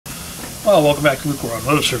Well, welcome back to Lucore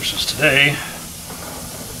Automotive Services. Today,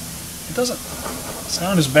 it doesn't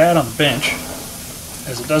sound as bad on the bench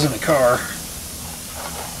as it does in the car.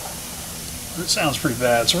 It sounds pretty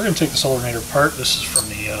bad, so we're going to take this alternator apart. This is from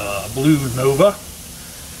the Blue Nova.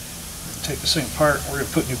 Take this thing apart. We're going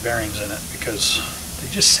to put new bearings in it because they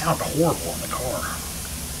just sound horrible in the car.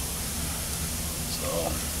 So,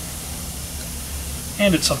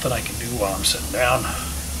 and it's something I can do while I'm sitting down.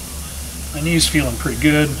 My knee's feeling pretty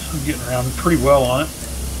good. I'm getting around pretty well on it.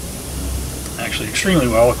 Actually, extremely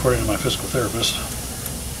well, according to my physical therapist.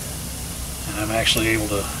 And I'm actually able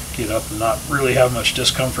to get up and not really have much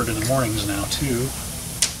discomfort in the mornings now, too.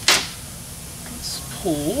 Let's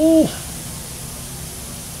pull. I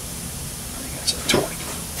think it's a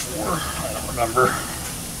 24. I don't remember.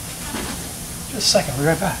 Just a second, we'll be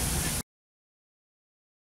right back.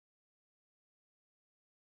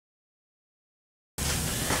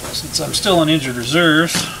 Since I'm still in injured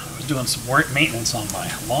reserves, I was doing some work maintenance on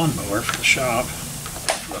my lawnmower for the shop,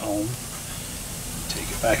 for the home.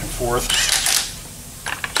 Take it back and forth.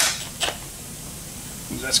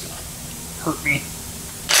 Ooh, that's gonna hurt me.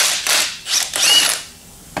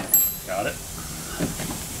 Got it.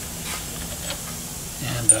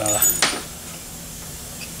 And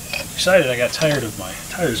decided I got tired of my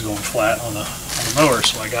tires going flat on the mower,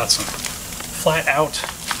 so I got some flat out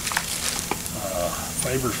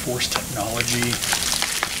Fiber Force Technology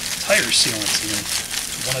tire sealants in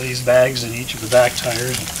one of these bags in each of the back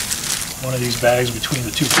tires, and one of these bags between the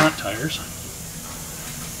two front tires.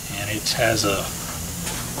 And it has a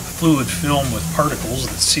fluid film with particles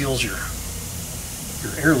that seals your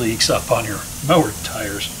air leaks up on your mower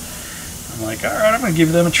tires. I'm like, all right, I'm going to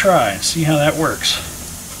give them a try and see how that works.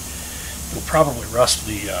 It'll probably rust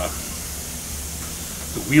the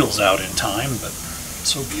wheels out in time, but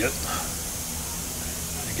so be it.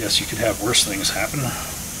 I guess you could have worse things happen.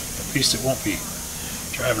 At least it won't be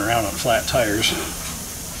driving around on flat tires.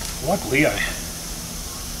 Luckily, I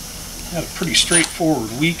had a pretty straightforward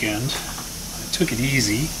weekend. I took it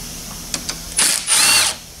easy.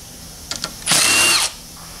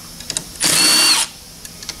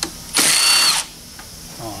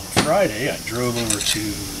 On Friday, I drove over to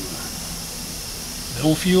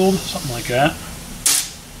Middlefield, something like that,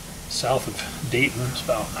 south of Dayton. It's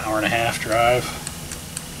about an hour and a half drive.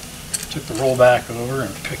 Took the rollback over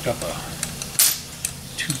and picked up a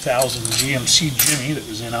 2000 GMC Jimmy that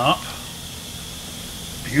was in op.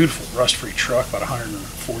 Beautiful rust-free truck, about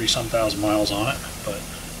 140 some thousand miles on it, but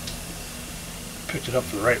picked it up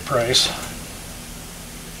for the right price.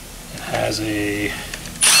 It has it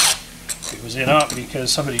was in op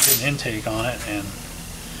because somebody did an intake on it and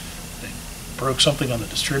they broke something on the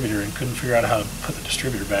distributor and couldn't figure out how to put the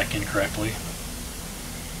distributor back in correctly.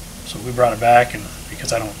 So we brought it back, and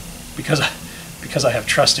because I have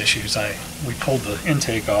trust issues, we pulled the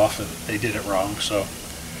intake off and they did it wrong. So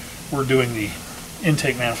we're doing the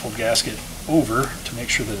intake manifold gasket over to make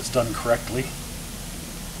sure that it's done correctly.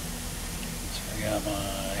 So I got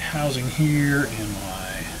my housing here and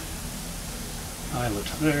my eyelet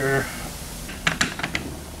there.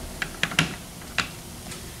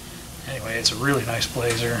 Anyway, it's a really nice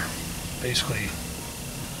Blazer. Basically,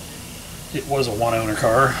 it was a one-owner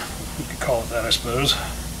car. We could call it that, I suppose.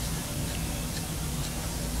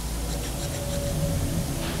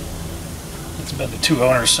 It's been the two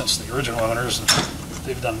owners since the original owners, and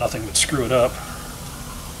they've done nothing but screw it up.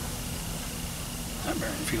 That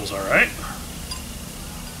bearing feels alright.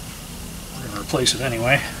 We're going to replace it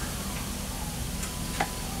anyway.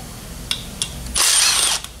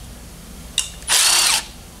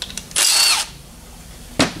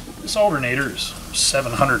 This alternator is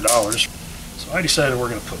 $700, so I decided we're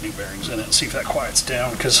going to put new bearings in it and see if that quiets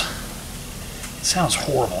down, because it sounds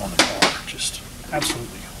horrible on the car. Just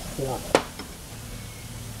absolutely horrible.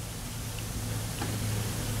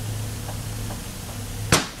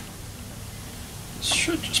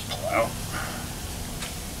 Should just pull out.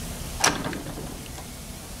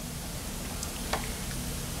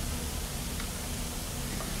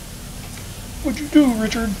 What'd you do,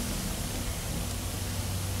 Richard?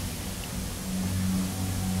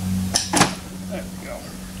 There we go.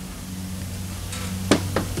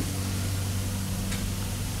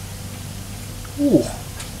 Ooh.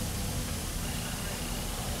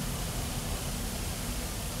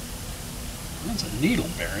 That's a needle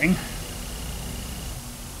bearing.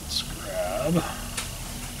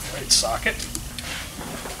 Right socket.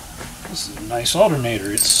 This is a nice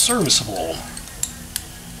alternator. It's serviceable.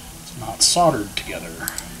 It's not soldered together.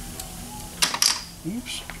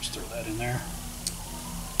 Oops, just throw that in there.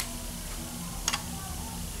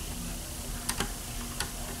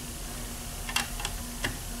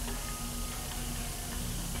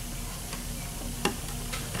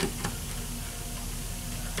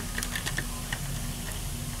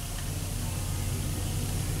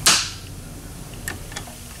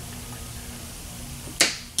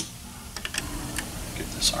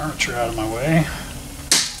 this armature out of my way.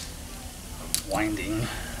 Winding.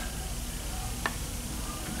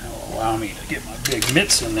 That will allow me to get my big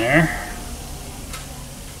mitts in there.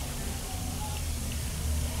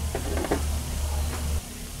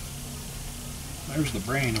 There's the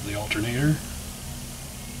brain of the alternator.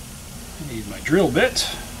 I need my drill bit.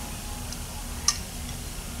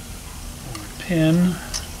 Or a pin.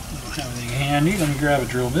 I don't have anything handy. Let me grab a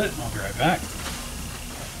drill bit and I'll be right back.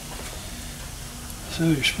 So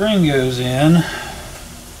your spring goes in. And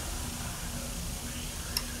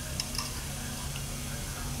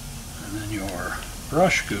then your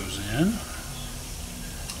brush goes in.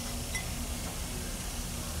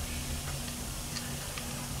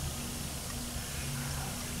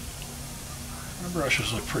 My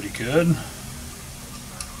brushes look pretty good,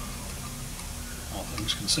 all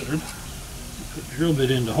things considered. Put the drill bit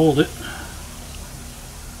in to hold it.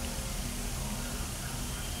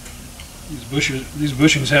 These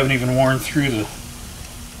bushings haven't even worn through the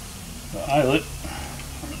eyelet.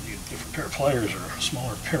 I'm going to need a different pair of pliers or a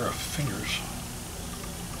smaller pair of fingers.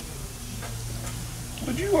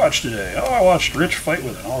 What did you watch today? Oh, I watched Rich fight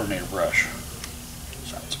with an alternator brush.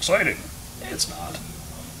 Sounds exciting. It's not.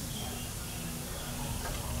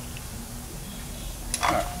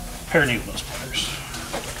 Alright, pair of needleless pliers.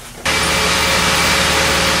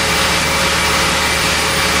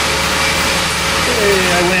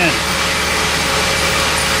 Hey, I win.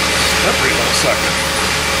 Slippery little sucker.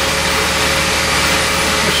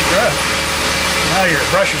 Push your breath. Now your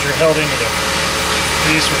brushes are held into the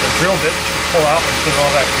piece with a drill bit that you can pull out and put it all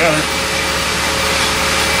back together.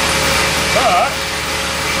 But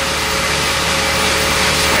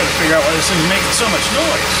just gotta figure out why this thing's making so much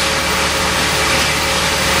noise.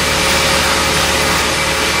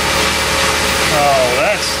 Oh,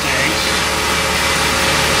 that stinks.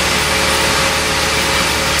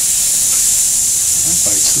 That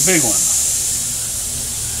bite's the big one.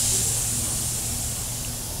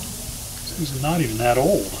 This thing's not even that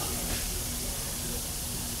old.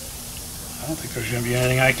 I don't think there's going to be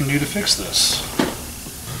anything I can do to fix this. I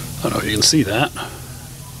don't know if you can see that.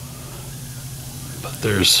 But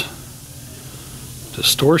there's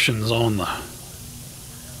distortions on the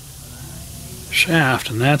shaft,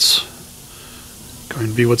 and that's going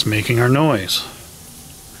to be what's making our noise.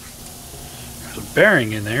 There's a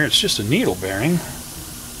bearing in there. It's just a needle bearing.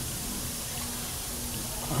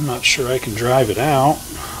 I'm not sure I can drive it out.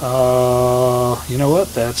 You know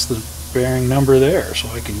what? That's the bearing number there, so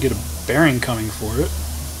I can get a bearing coming for it.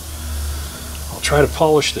 I'll try to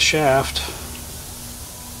polish the shaft,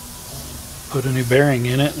 put a new bearing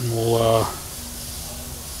in it, and we'll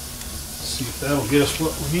see if that'll get us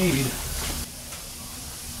what we need.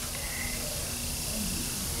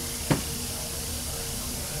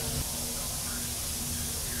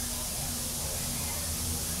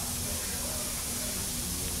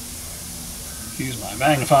 Use my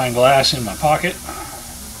magnifying glass in my pocket.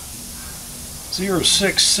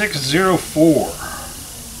 06604.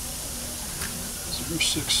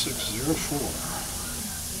 06604.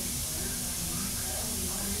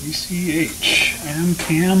 ECH.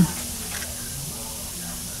 AMCAM.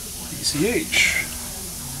 ECH.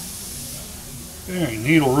 Bearing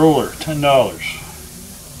needle roller, $10.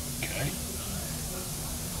 Okay.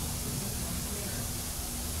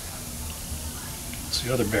 What's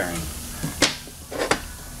the other bearing?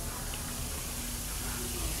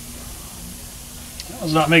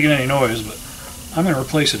 It's not making any noise, but I'm going to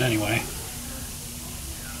replace it anyway.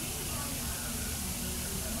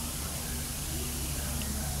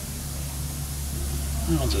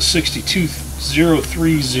 Well, it's a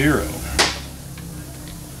 62030.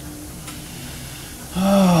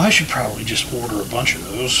 Oh, I should probably just order a bunch of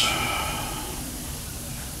those.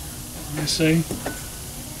 What did I say?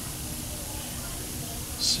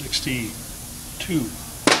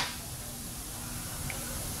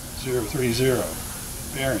 62030.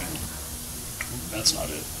 Bearing. That's not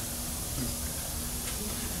it.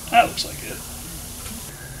 That looks like it.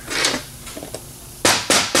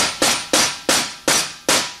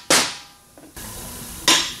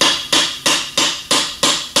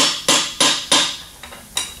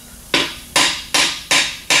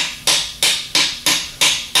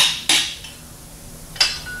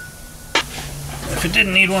 If it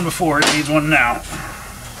didn't need one before, it needs one now.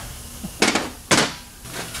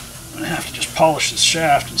 I'm going to have to just polish this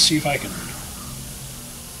shaft and see if I can.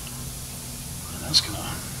 And that's going to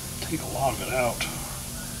take a lot of it out.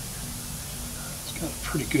 It's got a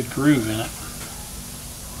pretty good groove in it.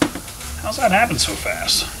 How's that happen so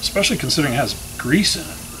fast? Especially considering it has grease in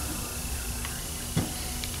it.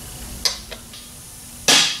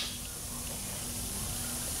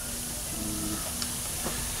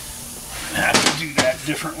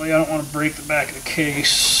 differently. I don't want to break the back of the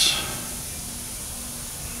case.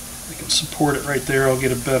 I can support it right there. I'll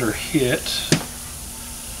get a better hit.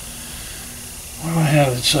 What do I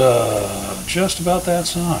have? It's just about that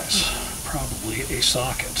size. Probably a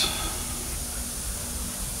socket.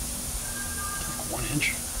 Like 1 inch.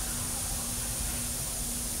 I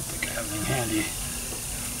think I have anything handy.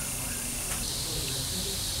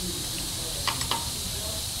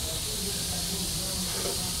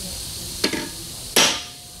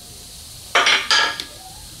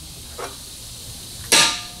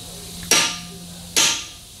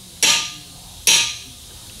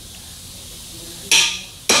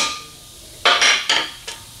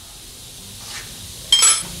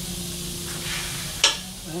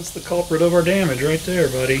 That's the culprit of our damage right there,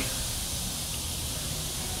 buddy.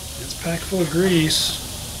 It's packed full of grease.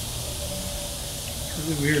 It's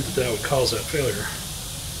really weird that that would cause that failure.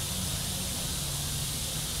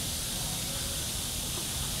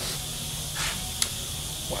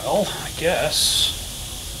 Well, I guess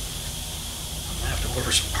I'm gonna have to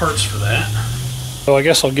order some parts for that. So I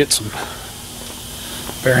guess I'll get some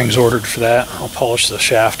bearings ordered for that. I'll polish the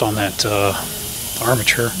shaft on that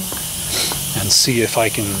armature and see if I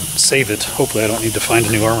can save it. Hopefully I don't need to find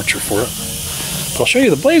a new armature for it. But I'll show you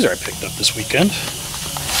the blazer I picked up this weekend.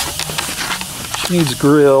 She needs a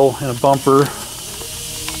grill and a bumper,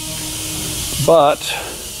 but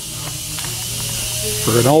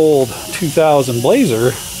for an old 2000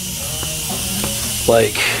 blazer,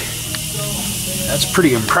 like, that's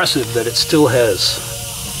pretty impressive that it still has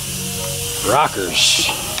rockers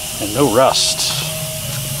and no rust.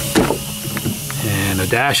 And a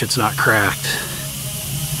dash, it's not cracked.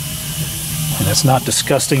 And it's not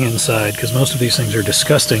disgusting inside, because most of these things are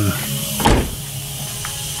disgusting.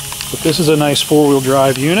 But this is a nice 4-wheel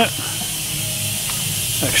drive unit.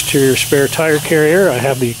 Exterior spare tire carrier. I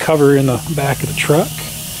have the cover in the back of the truck.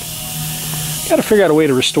 Got to figure out a way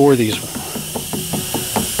to restore these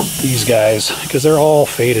guys, because they're all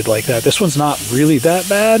faded like that. This one's not really that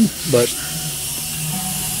bad, but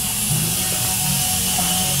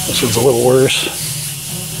this one's a little worse.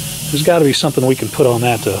 There's got to be something we can put on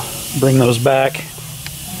that to bring those back.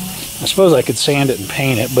 I suppose I could sand it and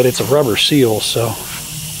paint it, but it's a rubber seal, so.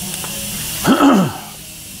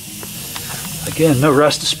 Again, no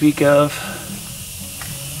rust to speak of,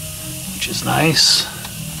 which is nice.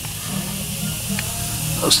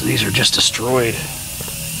 Most of these are just destroyed.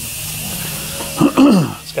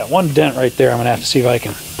 It's got one dent right there. I'm going to have to see if I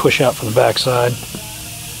can push out from the back side.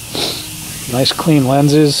 Nice clean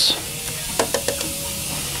lenses.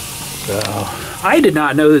 So, I did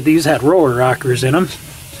not know that these had roller rockers in them.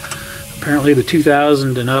 Apparently the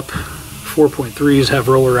 2000 and up 4.3s have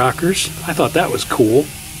roller rockers. I thought that was cool.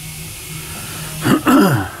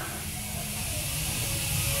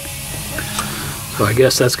 So I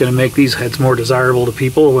guess that's going to make these heads more desirable to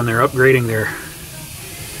people when they're upgrading their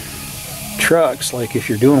trucks. Like if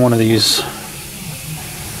you're doing one of these,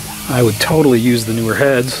 I would totally use the newer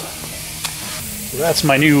heads. So that's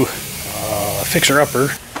my new fixer-upper.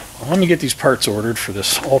 Well, let me get these parts ordered for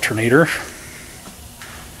this alternator.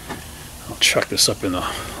 I'll chuck this up in the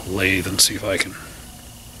lathe and see if I can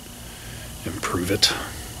improve it,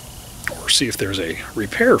 or see if there's a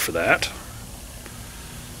repair for that.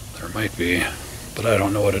 There might be, but I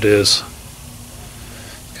don't know what it is.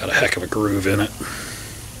 Got a heck of a groove in it.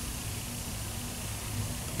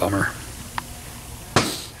 Bummer.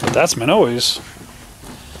 But that's my noise.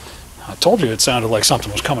 I told you it sounded like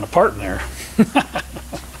something was coming apart in there.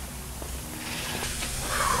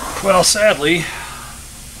 Well, sadly,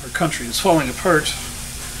 our country is falling apart.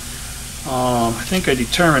 I think I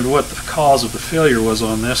determined what the cause of the failure was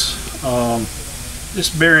on this. This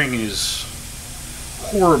bearing is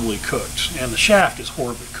horribly cooked, and the shaft is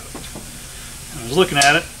horribly cooked. And I was looking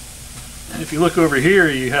at it, and if you look over here,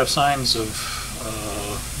 you have signs of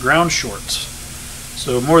ground shorts.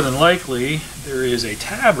 So more than likely, there is a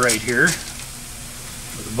tab right here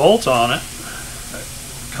with a bolt on it that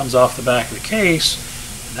comes off the back of the case.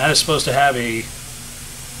 And that is supposed to have a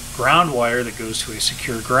ground wire that goes to a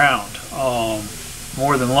secure ground.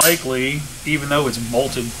 More than likely, even though it's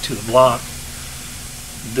bolted to the block,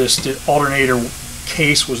 this alternator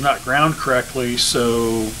case was not ground correctly,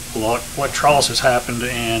 so electrolysis happened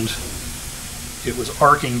and it was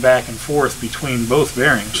arcing back and forth between both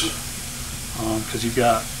bearings. Because you've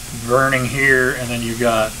got burning here and then you've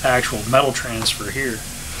got actual metal transfer here.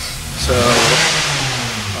 So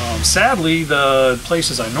sadly, the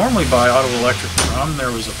places I normally buy auto electric from,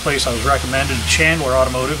 there was a place I was recommended, Chandler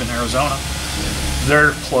Automotive in Arizona.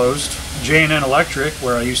 They're closed. J&N Electric,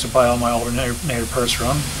 where I used to buy all my alternator parts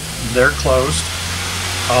from, they're closed.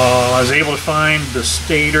 I was able to find the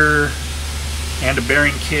stator and a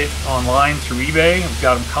bearing kit online through eBay. I've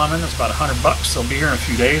got them coming. It's about $100. They'll be here in a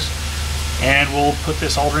few days. And we'll put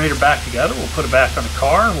this alternator back together. We'll put it back on the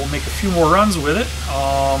car. We'll make a few more runs with it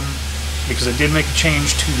because I did make a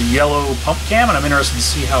change to the yellow pump cam, and I'm interested to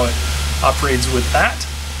see how it operates with that.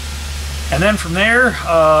 And then from there,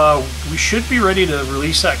 we should be ready to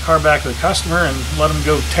release that car back to the customer and let them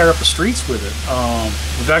go tear up the streets with it.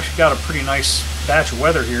 We've actually got a pretty nice batch of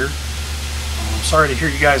weather here. I'm sorry to hear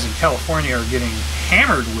you guys in California are getting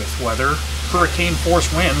hammered with weather. Hurricane force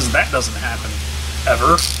winds, that doesn't happen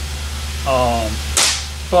ever.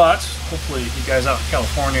 But hopefully you guys out in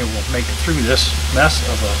California will make it through this mess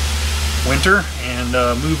of a winter and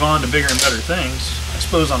move on to bigger and better things. I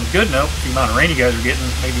suppose on a good note, the amount of rain you guys are getting,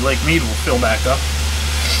 maybe Lake Mead will fill back up.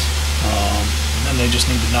 And then they just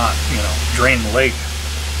need to not, you know, drain the lake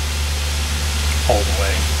all the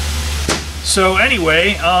way. So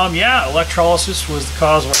anyway, yeah, electrolysis was the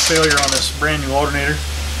cause of our failure on this brand new alternator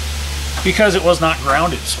because it was not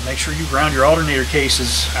grounded. So make sure you ground your alternator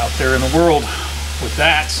cases out there in the world. With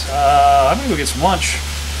that, I'm gonna go get some lunch,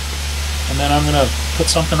 and then I'm gonna put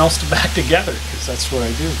something else back together because that's what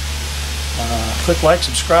I do. Click like,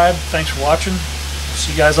 subscribe. Thanks for watching.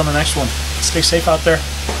 See you guys on the next one. Stay safe out there.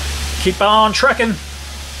 Keep on trekking.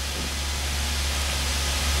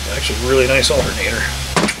 Actually, really nice alternator.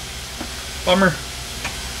 Bummer.